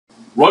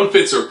Run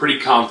fits are a pretty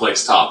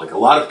complex topic. A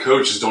lot of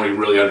coaches don't even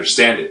really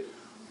understand it.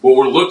 What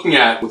we're looking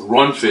at with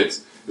run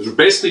fits is we're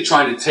basically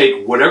trying to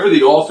take whatever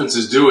the offense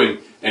is doing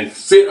and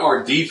fit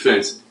our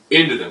defense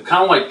into them,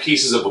 kind of like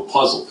pieces of a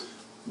puzzle.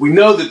 We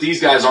know that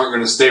these guys aren't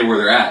going to stay where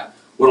they're at.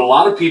 What a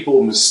lot of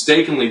people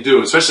mistakenly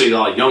do, especially a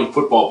lot of young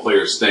football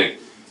players think,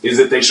 is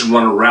that they should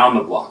run around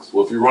the blocks.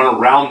 Well, if you run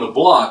around the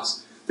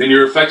blocks, then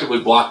you're effectively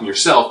blocking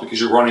yourself because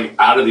you're running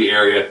out of the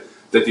area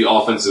that the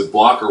offensive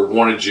blocker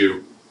wanted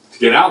you to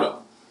get out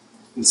of.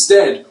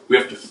 Instead, we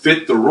have to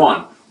fit the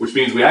run, which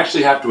means we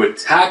actually have to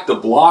attack the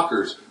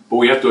blockers, but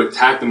we have to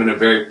attack them in a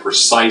very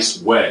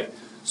precise way.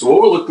 So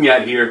what we're looking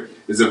at here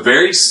is a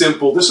very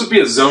simple, this would be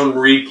a zone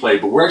read play,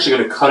 but we're actually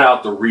going to cut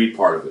out the read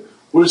part of it.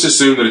 We'll just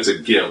assume that it's a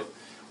give.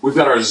 We've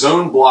got our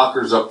zone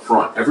blockers up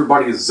front.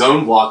 Everybody is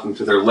zone blocking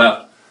to their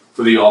left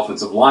for the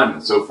offensive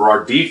lineman. So for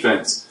our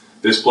defense,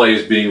 this play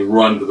is being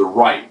run to the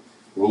right.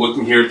 We're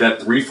looking here at that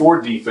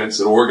 3-4 defense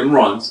that Oregon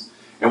runs,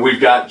 and we've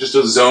got just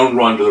a zone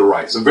run to the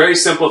right. So very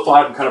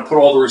simplified. We kind of put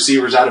all the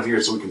receivers out of here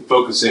so we can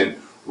focus in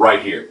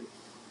right here.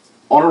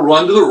 On a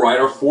run to the right,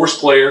 our force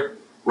player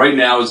right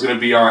now is going to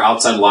be our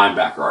outside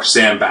linebacker, our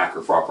Sam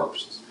backer for our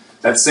purposes.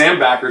 That Sam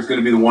backer is going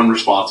to be the one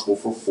responsible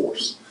for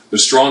force. The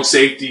strong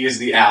safety is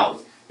the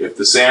alley. If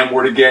the Sam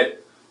were to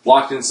get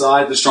blocked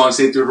inside, the strong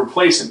safety would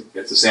replace him.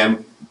 If the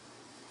Sam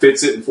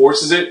fits it and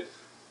forces it,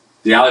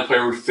 the alley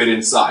player would fit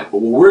inside.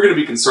 But what we're going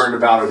to be concerned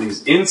about are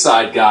these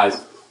inside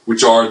guys,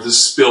 which are the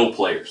spill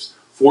players,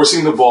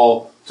 forcing the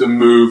ball to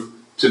move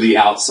to the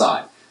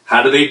outside.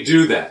 How do they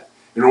do that?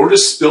 In order to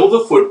spill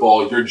the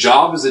football, your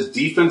job as a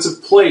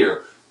defensive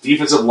player,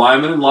 defensive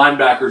linemen and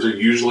linebackers are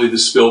usually the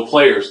spill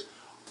players,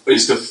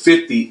 is to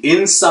fit the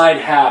inside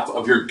half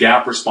of your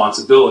gap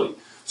responsibility.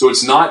 So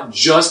it's not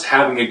just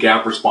having a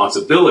gap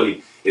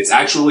responsibility, it's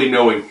actually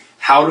knowing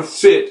how to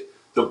fit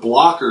the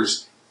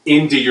blockers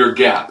into your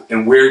gap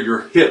and where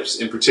your hips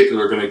in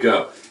particular are going to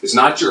go. It's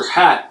not your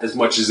hat as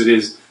much as it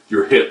is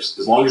your hips.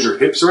 As long as your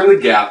hips are in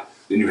the gap,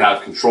 then you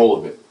have control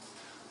of it.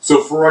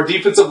 So for our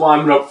defensive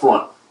lineman up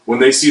front, when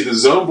they see the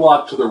zone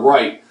block to the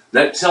right,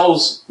 that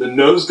tells the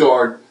nose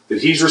guard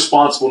that he's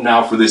responsible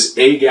now for this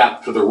A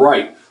gap to the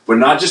right, but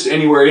not just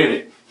anywhere in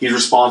it. He's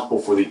responsible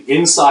for the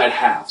inside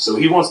half. So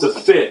he wants to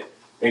fit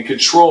and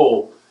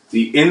control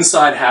the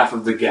inside half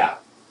of the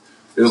gap.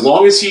 As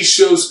long as he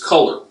shows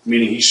color,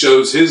 meaning he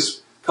shows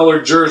his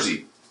colored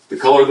jersey, the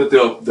color that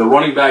the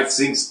running back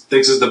thinks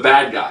is the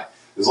bad guy,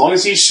 as long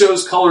as he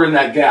shows color in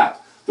that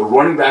gap, the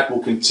running back will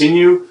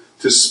continue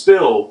to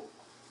spill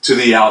to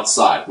the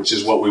outside, which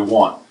is what we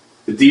want.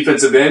 The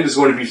defensive end is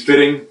going to be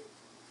fitting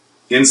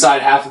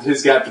inside half of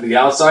his gap to the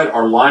outside.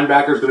 Our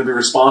linebacker is going to be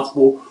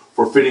responsible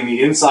for fitting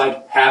the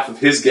inside half of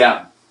his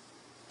gap,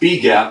 B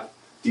gap,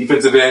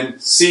 defensive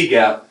end, C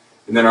gap,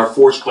 and then our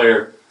force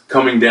player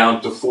coming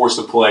down to force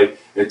the play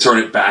and turn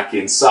it back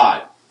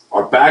inside.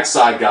 Our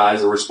backside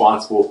guys are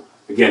responsible,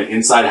 again,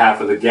 inside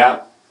half of the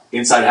gap,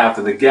 inside half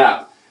of the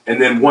gap.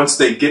 And then once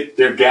they get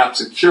their gap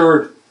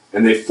secured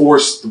and they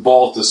force the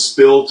ball to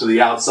spill to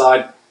the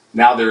outside,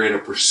 now they're in a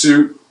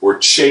pursuit or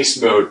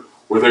chase mode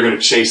where they're going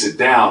to chase it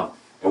down.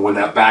 And when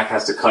that back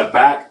has to cut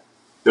back,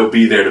 they'll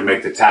be there to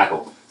make the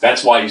tackle.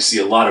 That's why you see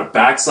a lot of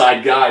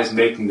backside guys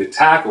making the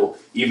tackle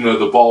even though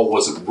the ball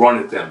wasn't run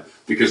at them,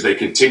 because they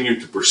continue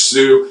to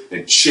pursue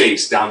and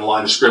chase down the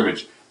line of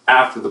scrimmage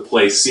after the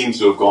play seems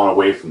to have gone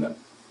away from them.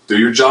 Do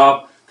your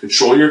job,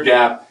 control your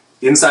gap,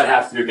 inside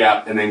half of your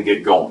gap, and then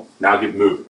get going. Now get moving.